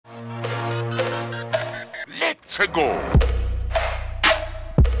최고.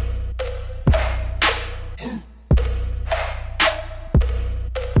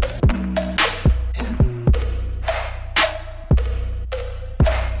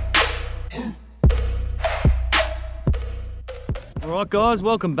 Alright guys,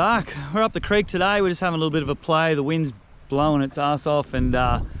 welcome back. We're up the creek today. We're just having a little bit of a play. The wind's blowing its ass off and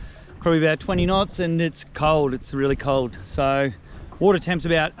probably about 20 knots, and it's cold. It's really cold. So water temp's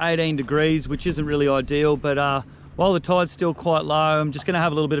about 18 degrees, which isn't really ideal, but while the tide's still quite low, I'm just going to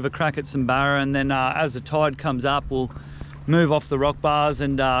have a little bit of a crack at some Barra, and then as the tide comes up, we'll move off the rock bars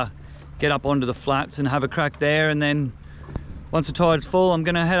and get up onto the flats and have a crack there. And then once the tide's full, I'm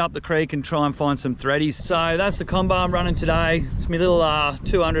going to head up the creek and try and find some threadies. So that's the combo I'm running today. It's my little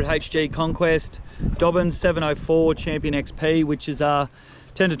 200 HG Conquest Dobbins 704 Champion XP, which is a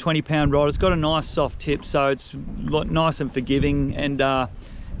 10 to 20 pound rod. It's got a nice soft tip, so it's nice and forgiving. And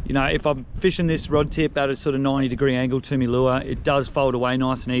you know, if I'm fishing this rod tip at a sort of 90-degree angle to my lure, it does fold away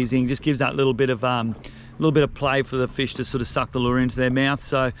nice and easy and just gives that little bit of play for the fish to sort of suck the lure into their mouth.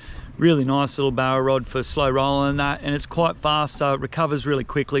 So really nice little Barra rod for slow rolling and that, and it's quite fast, so it recovers really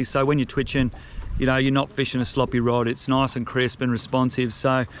quickly. So when you're twitching, you know, you're not fishing a sloppy rod. It's nice and crisp and responsive.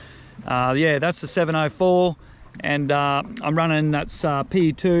 So yeah, that's the 704, and I'm running, that's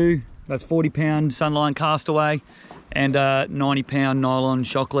PE2, that's 40 pound Sunline Castaway, and 90 pound nylon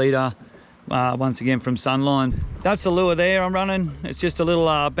shock leader, once again from Sunline. That's the lure there I'm running. It's just a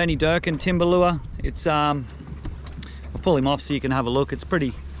little Benn Durkin timber lure. It's I'll pull him off so you can have a look. It's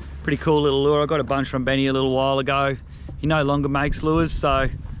pretty cool little lure. I got a bunch from Benny a little while ago. He no longer makes lures, so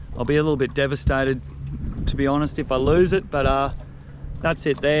I'll be a little bit devastated, to be honest, if I lose it. But that's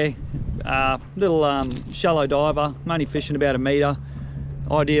it there. Little shallow diver. I'm only fishing about 1 metre.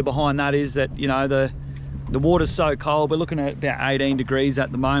 Idea behind that is that, you know, the water's so cold. We're looking at about 18 degrees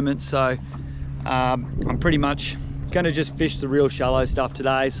at the moment, so I'm pretty much going to just fish the real shallow stuff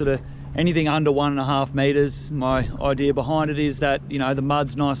today, sort of anything under 1.5 meters. My idea behind it is that, you know, the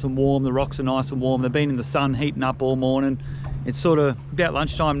mud's nice and warm, the rocks are nice and warm, they've been in the sun heating up all morning. It's sort of about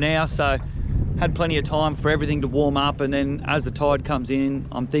lunchtime now, so had plenty of time for everything to warm up. And then as the tide comes in,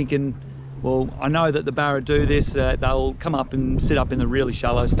 I'm thinking, well, I know that the Barra do this, they'll come up and sit up in the really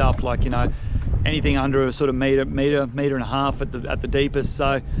shallow stuff, like, you know, anything under a sort of meter and a half at the deepest.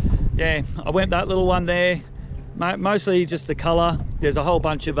 So yeah, I went that little one there. Mostly just the colour. There's a whole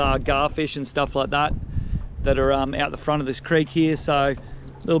bunch of garfish and stuff like that are out the front of this creek here. So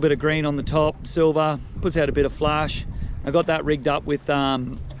a little bit of green on the top, silver, puts out a bit of flash. I got that rigged up with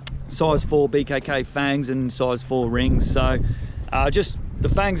size 4 BKK fangs and size 4 rings. So just the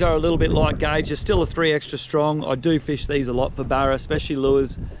fangs are a little bit light gauge. They're still a 3 extra strong. I do fish these a lot for Barra, especially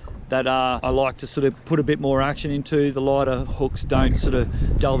lures that I like to sort of put a bit more action into. The lighter hooks don't sort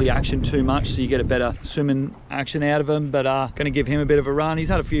of dull the action too much, so you get a better swimming action out of him. But going to give him a bit of a run. He's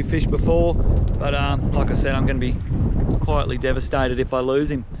had a few fish before, but like I said, I'm going to be quietly devastated if I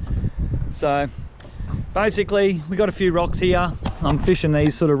lose him. So basically, we got a few rocks here. I'm fishing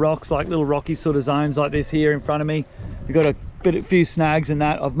these sort of rocks, like little rocky sort of zones like this here in front of me. We got a few snags in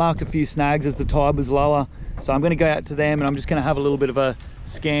that. I've marked a few snags as the tide was lower, so I'm going to go out to them and I'm just going to have a little bit of a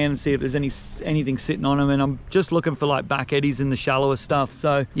scan and see if there's anything sitting on them. And I'm just looking for like back eddies in the shallower stuff.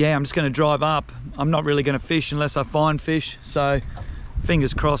 So yeah, I'm just going to drive up. I'm not really going to fish unless I find fish, so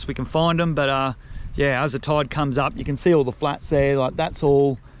fingers crossed we can find them. But yeah, as the tide comes up, you can see all the flats there, like that's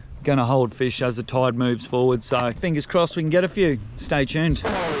all going to hold fish as the tide moves forward. So fingers crossed we can get a few. Stay tuned.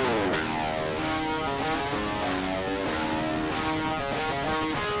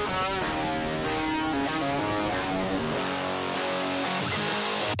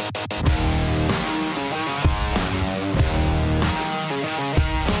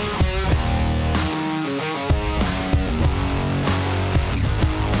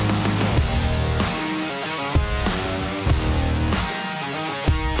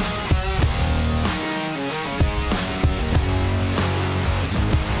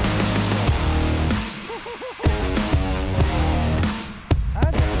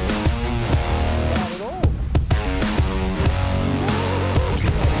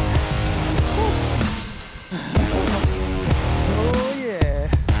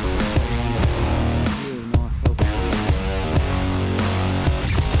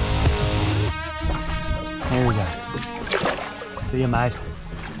 There we go. See you, mate.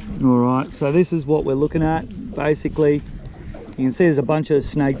 All right, so this is what we're looking at. Basically, you can see there's a bunch of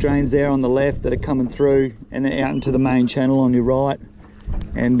snake drains there on the left that are coming through and then out into the main channel on your right.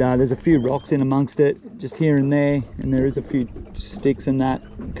 And there's a few rocks in amongst it, just here and there, and there is a few sticks and that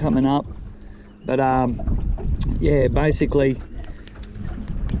coming up. But yeah, basically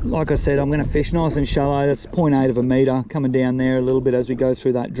like I said, I'm going to fish nice and shallow. That's 0.8 of a metre, coming down there a little bit as we go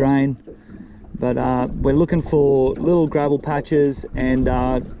through that drain. But we're looking for little gravel patches and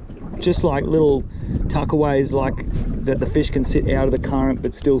just like little tuckaways, like that the fish can sit out of the current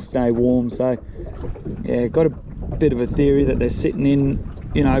but still stay warm. So yeah, got a bit of a theory that they're sitting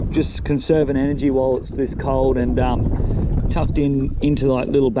in, you know, just conserving energy while it's this cold, and tucked into like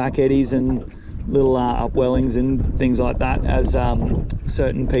little back eddies and little upwellings and things like that, as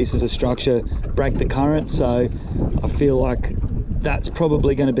certain pieces of structure break the current. So I feel like that's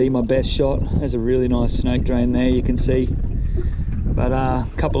probably going to be my best shot. There's a really nice snake drain there, you can see. But a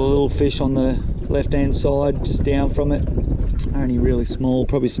couple of little fish on the left hand side, just down from it, only really small,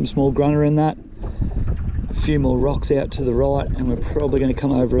 probably some small grunter in that. A few more rocks out to the right, and we're probably going to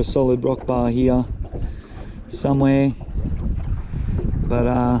come over a solid rock bar here somewhere.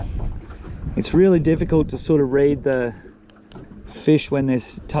 But it's really difficult to sort of read the fish when they're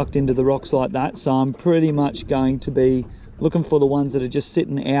tucked into the rocks like that, so I'm pretty much going to be looking for the ones that are just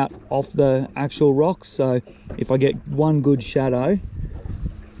sitting out off the actual rocks. So if I get one good shadow,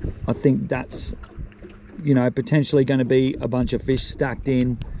 I think that's, you know, potentially going to be a bunch of fish stacked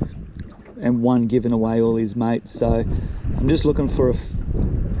in and one giving away all his mates. So I'm just looking for a,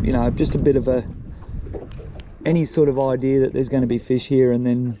 you know, just a bit of a, any sort of idea that there's going to be fish here, and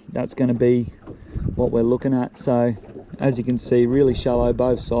then that's going to be what we're looking at. So as you can see, really shallow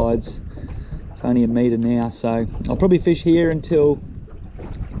both sides. It's only a metre now, so I'll probably fish here until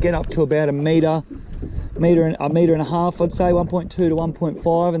get up to about a metre and a half, I'd say 1.2 to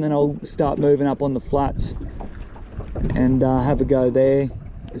 1.5, and then I'll start moving up on the flats and have a go there.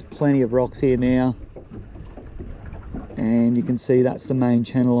 There's plenty of rocks here now, and you can see that's the main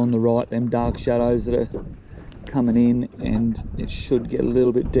channel on the right, them dark shadows that are coming in, and it should get a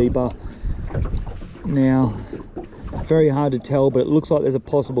little bit deeper now. Very hard to tell, but it looks like there's a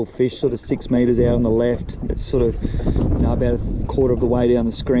possible fish sort of 6 meters out on the left. It's sort of, you know, about a quarter of the way down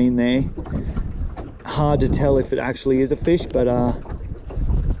the screen there. Hard to tell if it actually is a fish, but I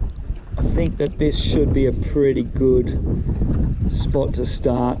think that this should be a pretty good spot to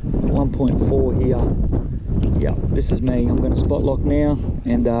start. 1.4 here. Yeah, this is me. I'm going to spot lock now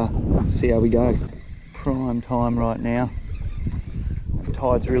and see how we go. Prime time right now. The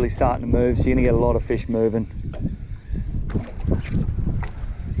tide's really starting to move, so you're going to get a lot of fish moving.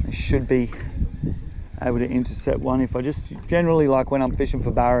 I should be able to intercept one if I just, generally, like when I'm fishing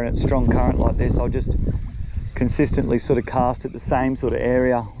for Barra and it's strong current like this, I'll just consistently sort of cast at the same sort of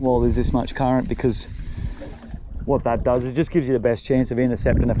area while there's this much current, because what that does is just gives you the best chance of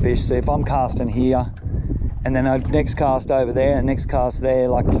intercepting a fish. So if I'm casting here and then I next cast over there and next cast there,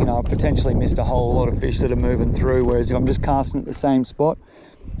 like, you know, I potentially missed a whole lot of fish that are moving through, whereas if I'm just casting at the same spot,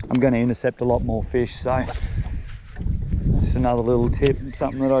 I'm going to intercept a lot more fish. So it's another little tip,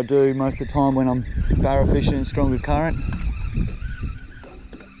 something that I do most of the time when I'm barra fishing in stronger current.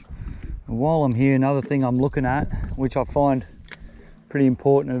 And while I'm here, another thing I'm looking at, which I find pretty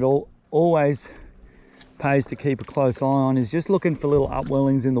important, it always pays to keep a close eye on, is just looking for little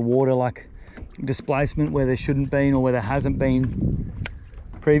upwellings in the water, like displacement where there shouldn't been or where there hasn't been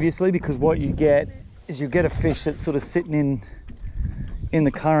previously, because what you get is you get a fish that's sort of sitting in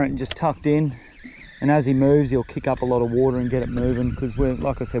the current, just tucked in, and as he moves he'll kick up a lot of water and get it moving, because we're,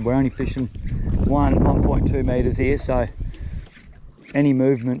 like I said, we're only fishing 1.2 meters here, so any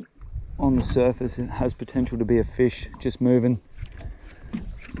movement on the surface, it has potential to be a fish just moving.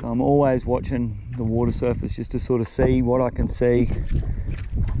 So I'm always watching the water surface just to sort of see what I can see,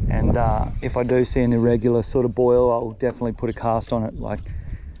 and if I do see an irregular sort of boil, I'll definitely put a cast on it. Like,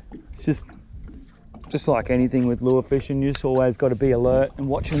 it's just like anything with lure fishing, you just always got to be alert and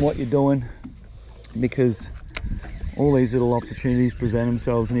watching what you're doing, because all these little opportunities present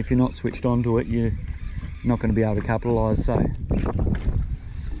themselves, and if you're not switched on to it, you're not going to be able to capitalize. So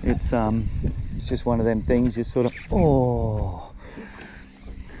it's just one of them things. You sort of, oh,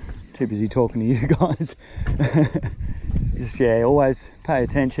 too busy talking to you guys. Just, yeah, always pay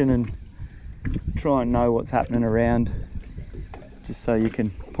attention and try and know what's happening around, just so you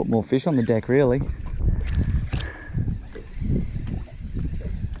can put more fish on the deck, really.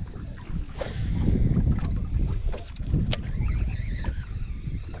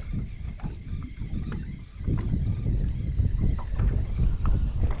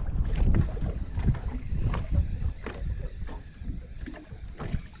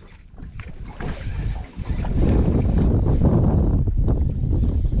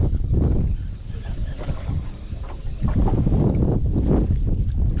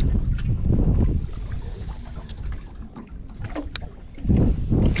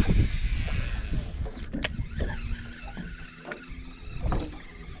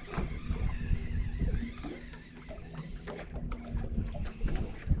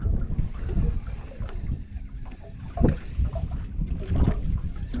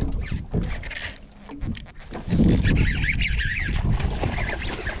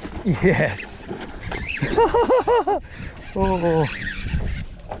 Yes. Oh.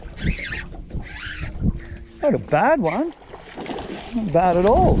 Not a bad one. Not bad at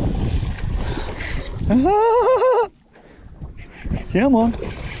all. Come on.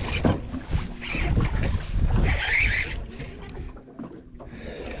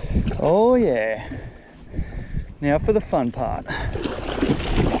 Oh yeah. Now for the fun part.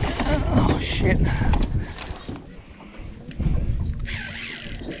 Oh shit.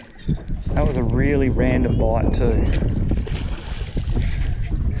 That was a really random bite too.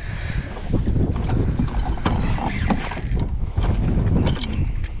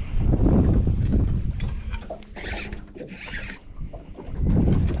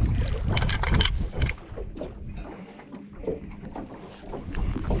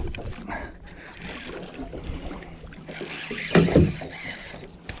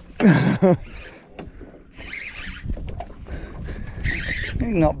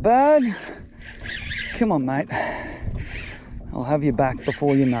 Not bad. Come on, mate. I'll have you back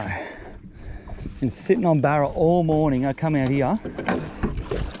before you know. Been sitting on Barra all morning. I come out here.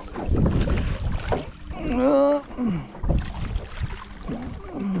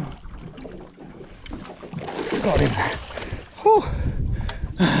 Got him. Whew.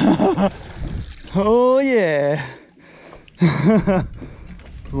 Oh yeah.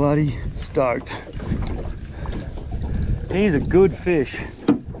 Bloody stoked. He's a good fish.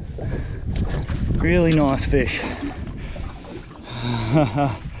 Really nice fish.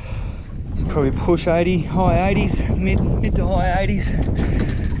 Probably push 80, high 80s, mid to high 80s.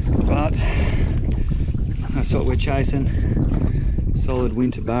 But that's what we're chasing. Solid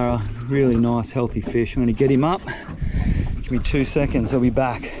winter Barra. Really nice, healthy fish. I'm gonna get him up. Give me 2 seconds, I'll be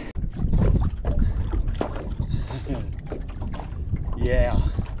back. Yeah.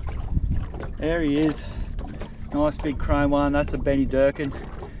 There he is. Nice big chrome one. That's a Benn Durkin.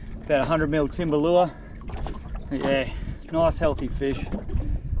 About 100mm timber lure. Yeah, nice healthy fish.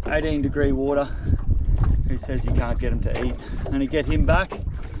 18-degree water. Who says you can't get them to eat? I'm gonna get him back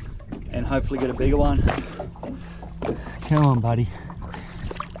and hopefully get a bigger one. Come on, buddy.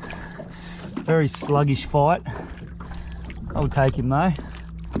 Very sluggish fight. I'll take him though.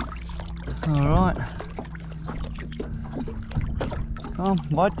 All right. Come on,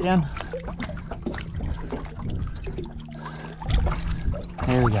 bite down.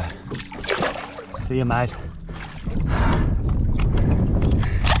 There we go. See you, mate.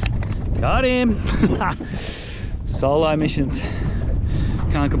 Got him. Solo missions.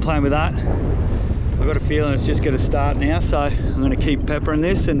 Can't complain with that. I've got a feeling it's just going to start now, so I'm going to keep peppering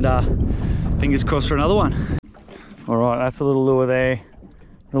this and fingers crossed for another one. All right, that's a little lure there.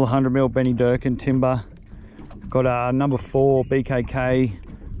 Little 100mm Benn Durkin timber. Got a number 4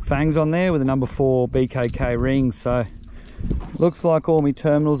 BKK fangs on there with a number 4 BKK ring, so looks like all my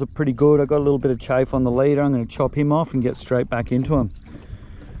terminals are pretty good. I got a little bit of chafe on the leader. I'm going to chop him off and get straight back into him.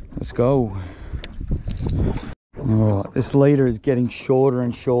 Let's go. All right, this leader is getting shorter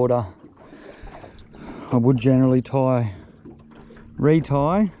and shorter. I would generally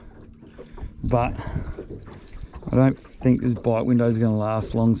retie, but I don't think this bite window is going to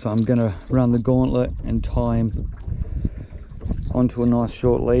last long, so I'm going to run the gauntlet and tie him onto a nice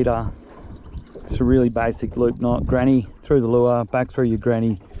short leader. It's a really basic loop knot. Granny through the lure, back through your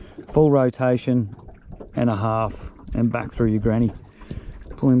granny, full rotation and a half, and back through your granny.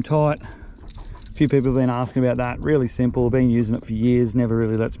 Pull him tight. A few people have been asking about that. Really simple. I've been using it for years, never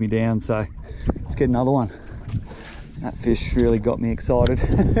really lets me down, so let's get another one. That fish really got me excited.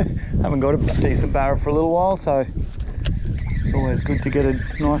 Haven't got a decent Barra for a little while, so it's always good to get a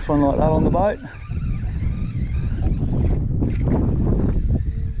nice one like that on the boat.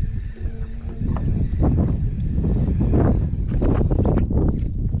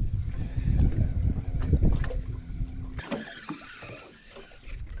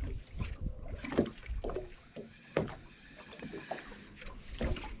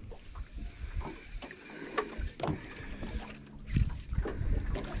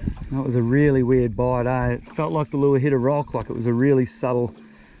 That was a really weird bite, eh? It felt like the lure hit a rock, like it was a really subtle,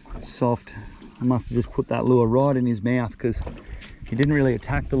 soft. I must have just put that lure right in his mouth because he didn't really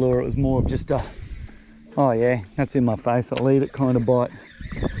attack the lure. It was more of just a, oh yeah, that's in my face, I'll eat it kind of bite.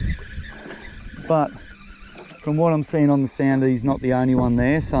 But from what I'm seeing on the sounder, he's not the only one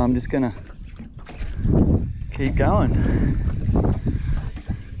there, so I'm just gonna keep going.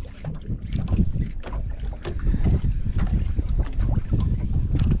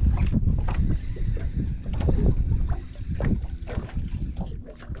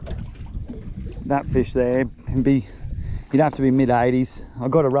 That fish there can be, you'd have to be mid 80s. I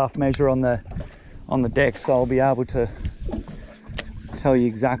got a rough measure on the deck, so I'll be able to tell you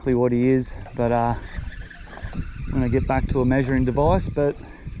exactly what he is, but when I get back to a measuring device. But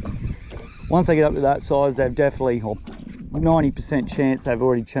once they get up to that size, they've definitely, or 90% chance they've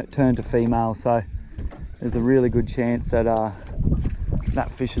already turned to female. So there's a really good chance that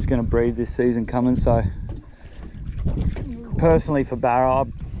that fish is going to breed this season coming. So personally for Barra, I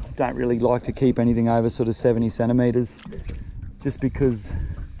don't really like to keep anything over sort of 70 centimeters, just because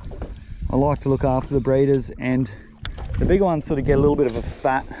I like to look after the breeders, and the bigger ones sort of get a little bit of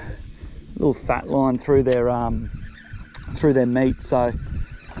a little fat line through their meat. So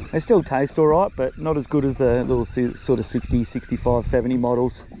they still taste all right, but not as good as the little sort of 60, 65, 70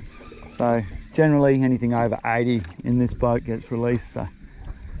 models. So generally anything over 80 in this boat gets released. So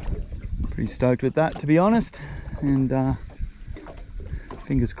pretty stoked with that, to be honest. And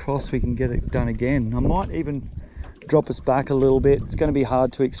fingers crossed we can get it done again. I might even drop us back a little bit. It's going to be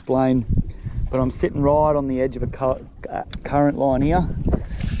hard to explain, but I'm sitting right on the edge of a current line here.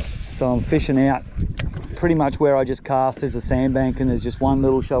 So I'm fishing out pretty much where I just cast. There's a sandbank and there's just one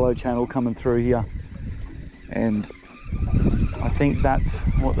little shallow channel coming through here. And I think that's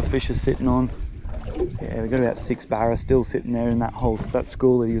what the fish is sitting on. Yeah, we've got about 6 Barra still sitting there in that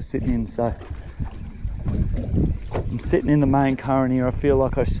school that he was sitting in. So I'm sitting in the main current here. I feel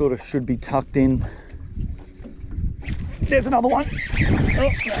like I sort of should be tucked in. There's another one.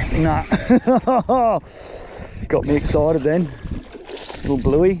 Oh, no. Got me excited then. Little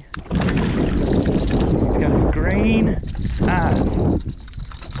bluey. It's going to be green as.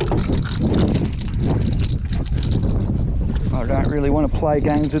 I don't really want to play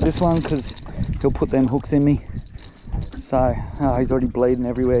games with this one because he'll put them hooks in me. So, he's already bleeding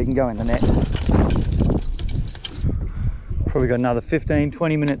everywhere. He can go in the net. Probably got another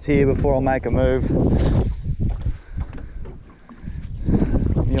 15-20 minutes here before I'll make a move.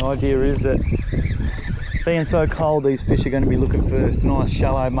 The idea is that being so cold, these fish are going to be looking for nice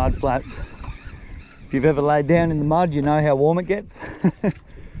shallow mud flats. If you've ever laid down in the mud, you know how warm it gets.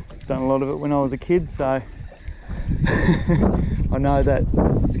 Done a lot of it when I was a kid, so I know that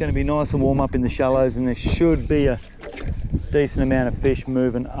it's going to be nice and warm up in the shallows, and there should be a decent amount of fish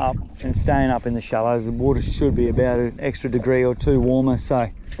moving up and staying up in the shallows. The water should be about an extra degree or two warmer, so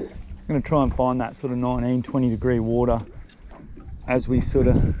I'm going to try and find that sort of 19-20 degree water as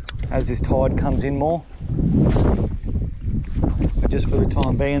this tide comes in more. But just for the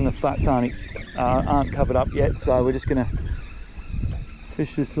time being, the flats aren't covered up yet, so we're just going to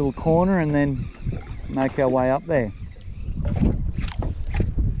fish this little corner and then make our way up there.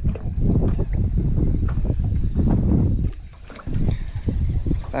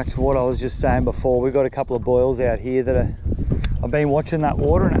 Back to what I was just saying before, we've got a couple of boils out here that I've been watching that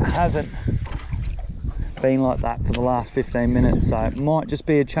water, and it hasn't been like that for the last 15 minutes. So it might just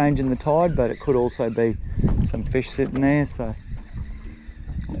be a change in the tide, but it could also be some fish sitting there. So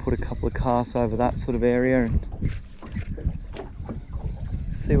I'll put a couple of casts over that sort of area and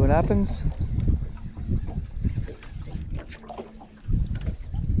see what happens.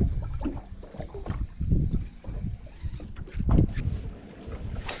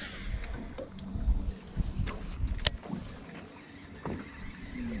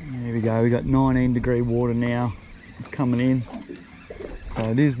 There we go, we got 19 degree water now coming in. So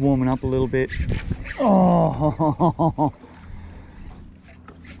it is warming up a little bit. Oh,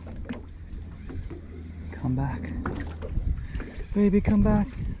 come back. Baby, come back.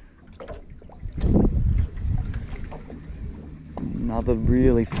 Another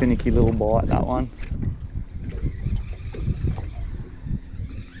really finicky little bite, that one.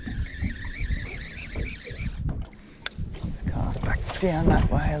 Let's cast back down that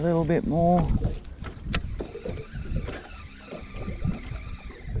way a little bit more.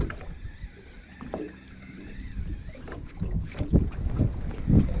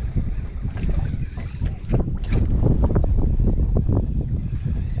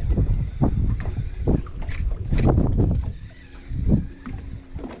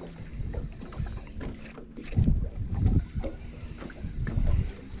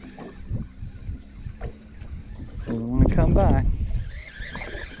 Come back.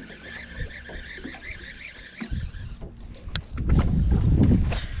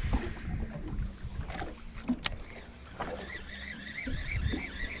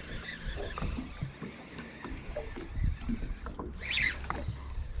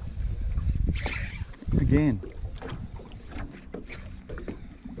 Again.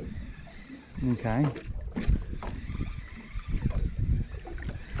 Okay.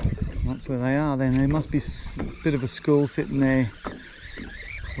 That's where they are then. There must be a bit of a school sitting there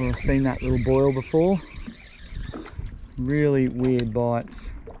where I've seen that little boil before. Really weird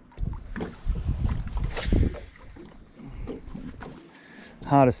bites.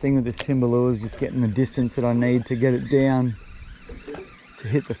 hardest thing with this timber lure is just getting the distance that I need to get it down to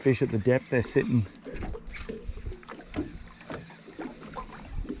hit the fish at the depth they're sitting.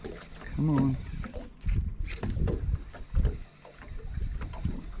 Come on.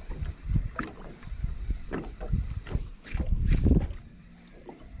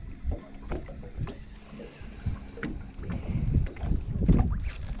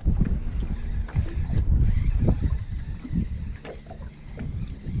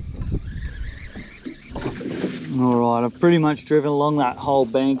 Alright, I've pretty much driven along that whole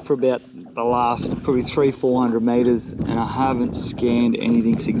bank for about the last probably 300-400 meters, and I haven't scanned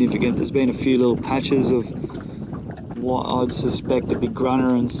anything significant. There's been a few little patches of what I'd suspect to be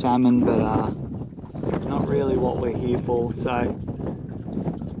grunner and salmon, but not really what we're here for. So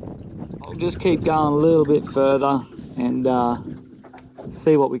I'll just keep going a little bit further and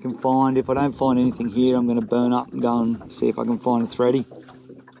see what we can find. If I don't find anything here, I'm going to burn up and go and see if I can find a thready.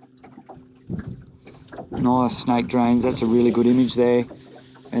 Nice snake drains, that's a really good image there.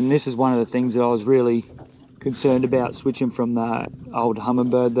 And this is one of the things that I was really concerned about switching from the old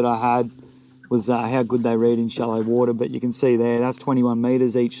Hummingbird that I had, was how good they read in shallow water. But you can see there, that's 21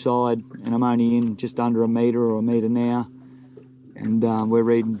 meters each side, and I'm only in just under a meter or a meter now. And we're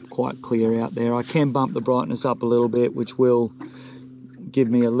reading quite clear out there. I can bump the brightness up a little bit, which will give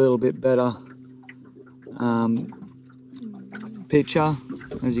me a little bit better picture,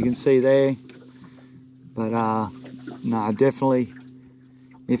 as you can see there. But no, definitely,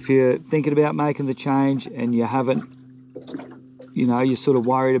 if you're thinking about making the change and you haven't, you know, you're sort of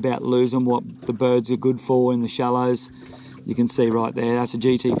worried about losing what the birds are good for in the shallows, you can see right there, that's a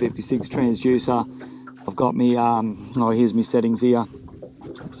GT56 transducer. I've got me, oh, here's my settings here.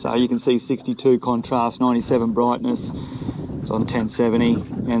 So you can see 62 contrast, 97 brightness, it's on 1070.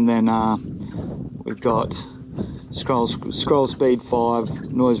 And then we've got scroll speed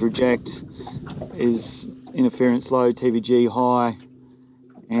 5, noise reject is interference low, TVG high,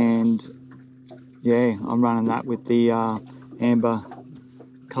 and yeah, I'm running that with the amber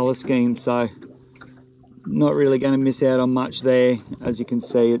color scheme, so not really going to miss out on much there. As you can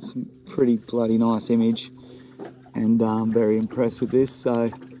see, it's pretty bloody nice image, and I'm very impressed with this.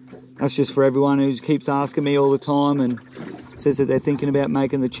 So that's just for everyone who keeps asking me all the time and says that they're thinking about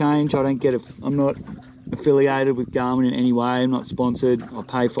making the change. I don't get it. I'm not affiliated with Garmin in any way. I'm not sponsored. I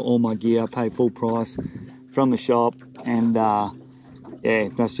pay for all my gear. I pay full price from the shop, and yeah,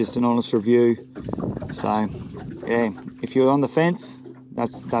 that's just an honest review. So yeah, if you're on the fence,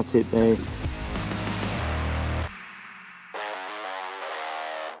 that's it there.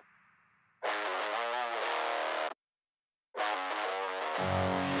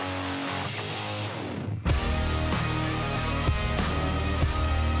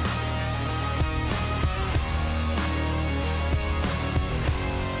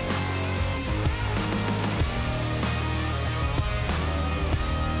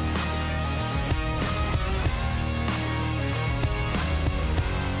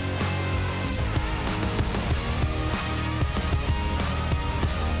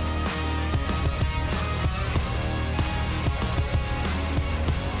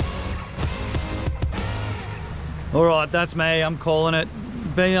 All right, that's me, I'm calling it.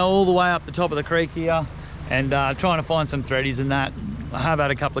 Been all the way up the top of the creek here and trying to find some threadies in that. I have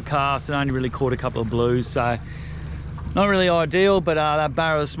had a couple of casts and only really caught a couple of blues, so not really ideal, but that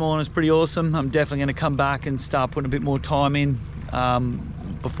Barra this morning is pretty awesome. I'm definitely gonna come back and start putting a bit more time in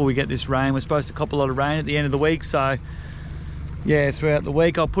before we get this rain. We're supposed to cop a lot of rain at the end of the week, so yeah, throughout the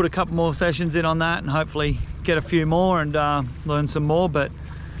week I'll put a couple more sessions in on that and hopefully get a few more and learn some more, but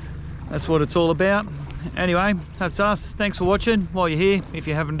that's what it's all about. Anyway, that's us. Thanks for watching. While you're here, if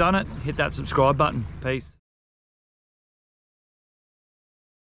you haven't done it, hit that subscribe button. Peace.